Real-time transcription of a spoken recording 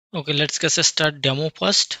Okay, let's get a start demo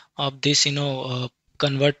first of this,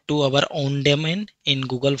 convert to our own domain in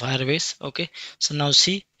Google Firebase. Okay, so now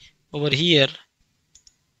see over here,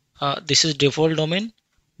 this is default domain,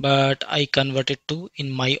 but I convert it to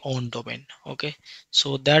in my own domain. Okay,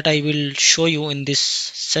 so that I will show you in this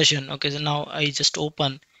session. Okay, so now I just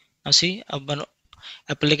open. Now see, our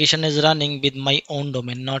application is running with my own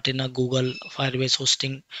domain, not in a Google Firebase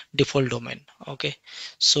hosting default domain. Okay,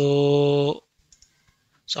 so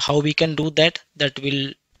how we can do that? That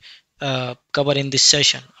will cover in this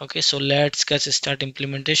session. Okay, so let's get start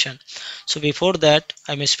implementation. So before that,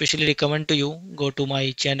 I'm especially recommend to you go to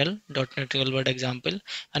my channel .NET Real World Example,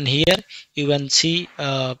 and here you can see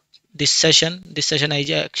this session I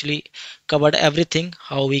actually covered everything,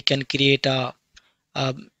 how we can create a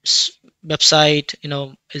website,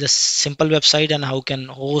 is a simple website, and how can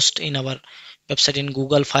host in our website in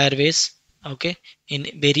Google Firebase. Okay, in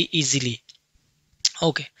very easily.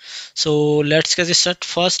 Okay, so let's get started.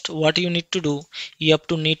 First, what you need to do, you have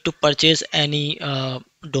to need to purchase any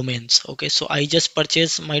domains. Okay, so I just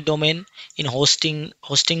purchase my domain in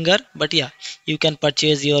hostinger, but yeah, you can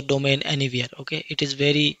purchase your domain anywhere. Okay, it is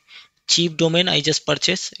very cheap domain. I just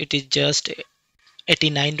purchase it is just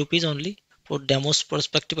 89 rupees only. For demos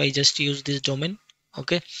perspective, I just use this domain.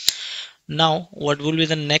 Okay, now what will be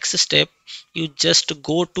the next step? You just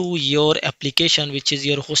go to your application which is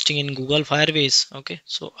your hosting in Google Firebase. Okay,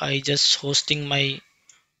 so I just hosting my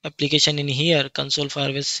application in here, console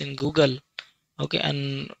Firebase in Google. Okay,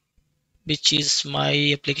 and which is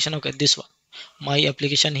my application? Okay, this one, my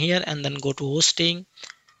application here, and then go to hosting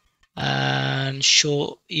and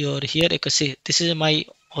show your here. You can see this is my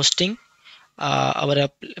hosting, our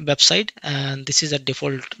website, and this is a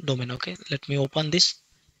default domain. Okay, let me open this.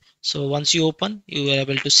 So once you open, you are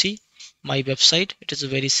able to see my website. It is a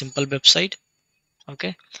very simple website.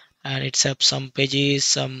 Okay, and it's have some pages,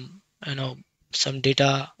 some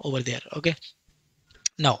data over there. Okay,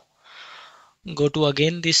 now go to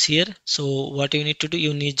again this here. So what you need to do,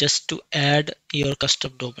 you need just to add your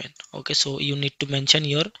custom domain. Okay, so you need to mention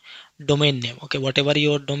your domain name. Okay, whatever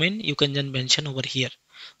your domain, you can then mention over here.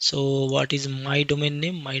 So what is my domain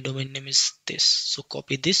name? My domain name is this. So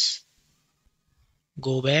copy this,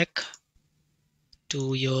 go back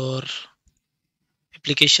to your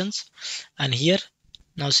applications, and here,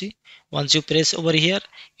 now see, once you press over here,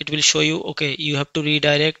 it will show you, okay, you have to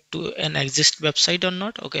redirect to an exist website or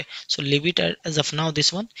not. Okay, so leave it as of now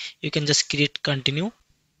this one. You can just create continue.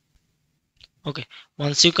 Okay,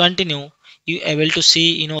 once you continue, you able to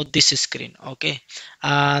see this screen. Okay,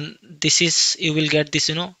 and this is, you will get this,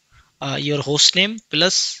 your host name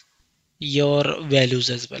plus your values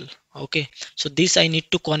as well. Okay, so this I need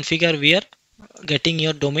to configure where getting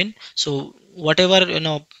your domain. So whatever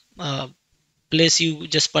uh, place you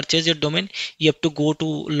just purchase your domain, you have to go to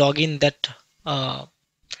login uh,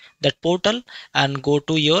 that portal, and go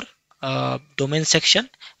to your domain section,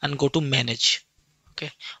 and go to manage.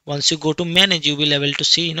 Okay, once you go to manage, you will able to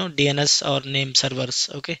see DNS or name servers.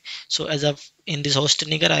 Okay, so as of in this host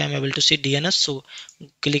trigger, I am able to see DNS. So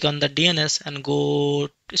click on the DNS and go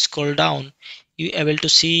scroll down, you able to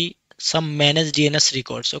see some manage DNS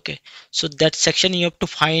records. Okay, so that section you have to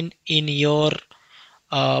find in your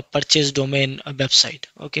purchase domain website.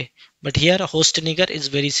 Okay, but here host nigger is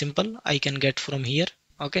very simple, I can get from here.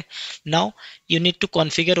 Okay, now you need to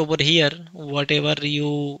configure over here whatever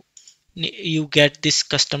you get this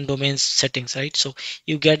custom domains settings, right? So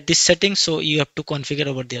you get this setting, so you have to configure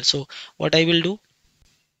over there. So what I will do,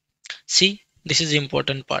 see, this is the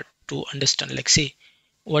important part to understand. Like, see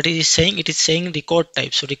what it is saying. It is saying record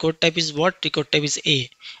type. So record type is what? Record type is A,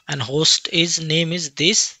 and host is name is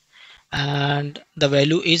this, and the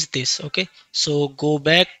value is this. Okay, so go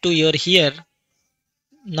back to your here.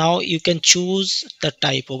 Now you can choose the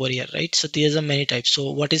type over here, right? So there's a many types.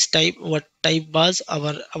 So what is type? What type was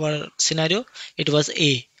our scenario? It was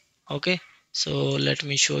A. Okay, so let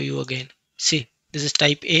me show you again. See, this is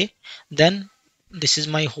type A. Then this is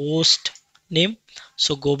my host name.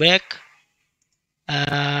 So go back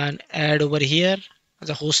and add over here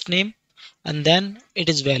the host name, and then it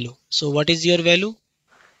is value. So what is your value?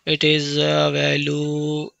 It is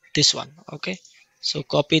value this one. Okay, so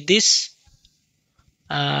copy this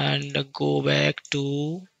and go back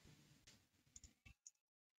to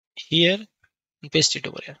here and paste it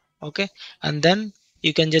over here. Okay, and then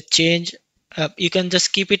you can just change, you can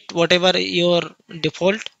just keep it whatever your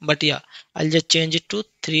default, but yeah, I'll just change it to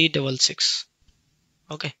 366.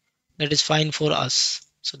 Okay, that is fine for us,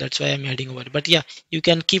 so that's why I'm adding over. But yeah, you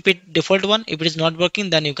can keep it default one. If it is not working,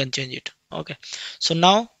 then you can change it. Okay, so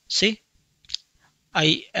now see,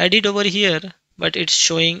 I added over here, but it's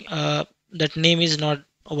showing that name is not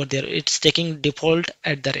over there. It's taking default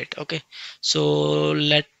at the rate. Okay, so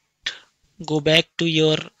let go back to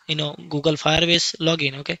your Google Firebase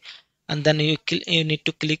login. Okay, and then you need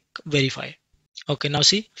to click verify. Okay, now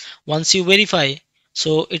see, once you verify,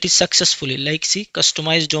 so it is successfully, like see,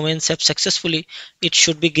 customized domains have successfully, it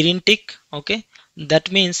should be green tick. Okay,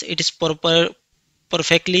 that means it is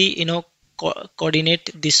perfectly coordinate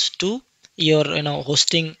this to your uh,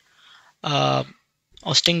 hosting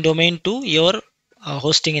domain to your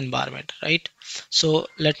hosting environment, right? So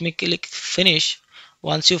let me click finish.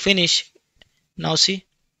 Once you finish, now see,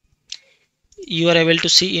 you are able to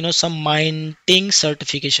see some minting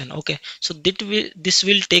certification. Okay, so this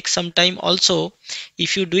will take some time also.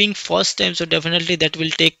 If you're doing first time, so definitely that will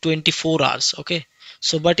take 24 hours. Okay,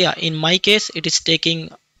 so but yeah, in my case it is taking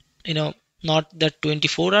you know not that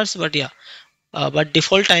 24 hours, but yeah, but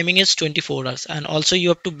default timing is 24 hours. And also you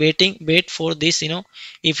have to wait for this,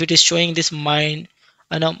 if it is showing this minting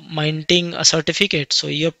a certificate, so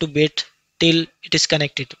you have to wait till it is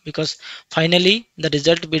connected, because finally the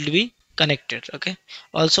result will be connected. Okay,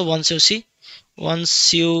 also once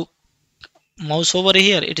you mouse over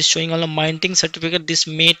here, it is showing on a minting certificate. This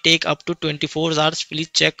may take up to 24 hours. Please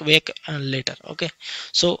check back and later. Okay,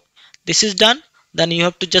 so this is done. Then you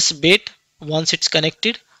have to just wait once it's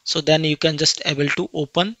connected, so then you can just able to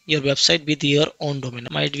open your website with your own domain.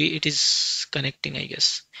 Might be it is connecting, I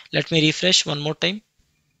guess. Let me refresh one more time.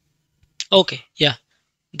 Okay, yeah,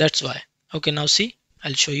 that's why. Okay, now see,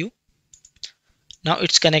 I'll show you. Now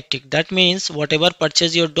it's connected. That means whatever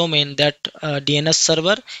purchase your domain, that DNS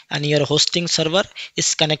server and your hosting server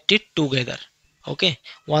is connected together. Okay,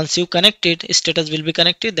 once you connect it, status will be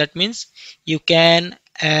connected. That means you can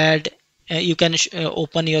add you can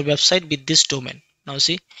open your website with this domain. Now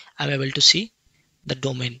see, I'm able to see the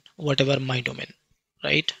domain, whatever my domain,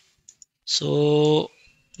 right? So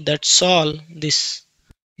that's all this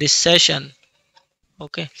session.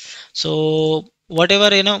 Okay, so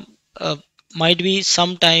whatever uh, might be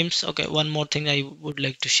sometimes. Okay, one more thing I would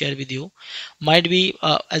like to share with you. Might be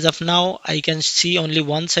as of now I can see only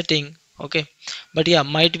one setting. Okay, but yeah,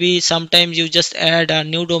 might be sometimes you just add a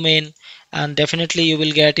new domain, and definitely you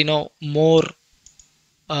will get more.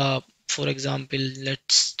 For example,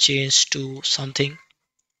 let's change to something.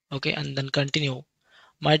 Okay, and then continue.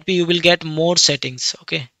 Might be you will get more settings.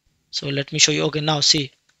 Okay, so let me show you. Okay, now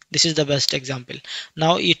see, this is the best example.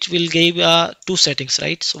 Now it will give two settings,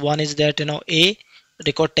 right? So one is that a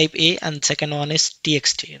record type a, and second one is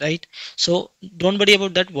txt, right? So don't worry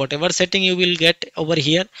about that. Whatever setting you will get over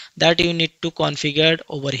here, that you need to configure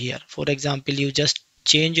over here. For example, you just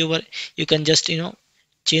change over, you can just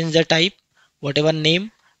change the type, whatever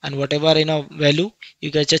name and whatever value, you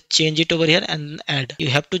can just change it over here and add. You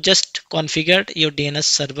have to just configure your DNS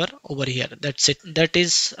server over here. That's it. That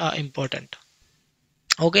is important.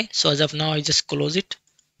 Okay, so as of now I just close it.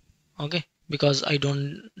 Okay, because I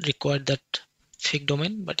don't require that fake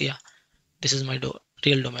domain, but yeah, this is my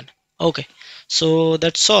real domain. Okay, so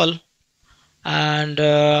that's all. And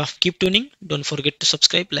keep tuning. Don't forget to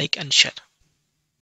subscribe, like and share.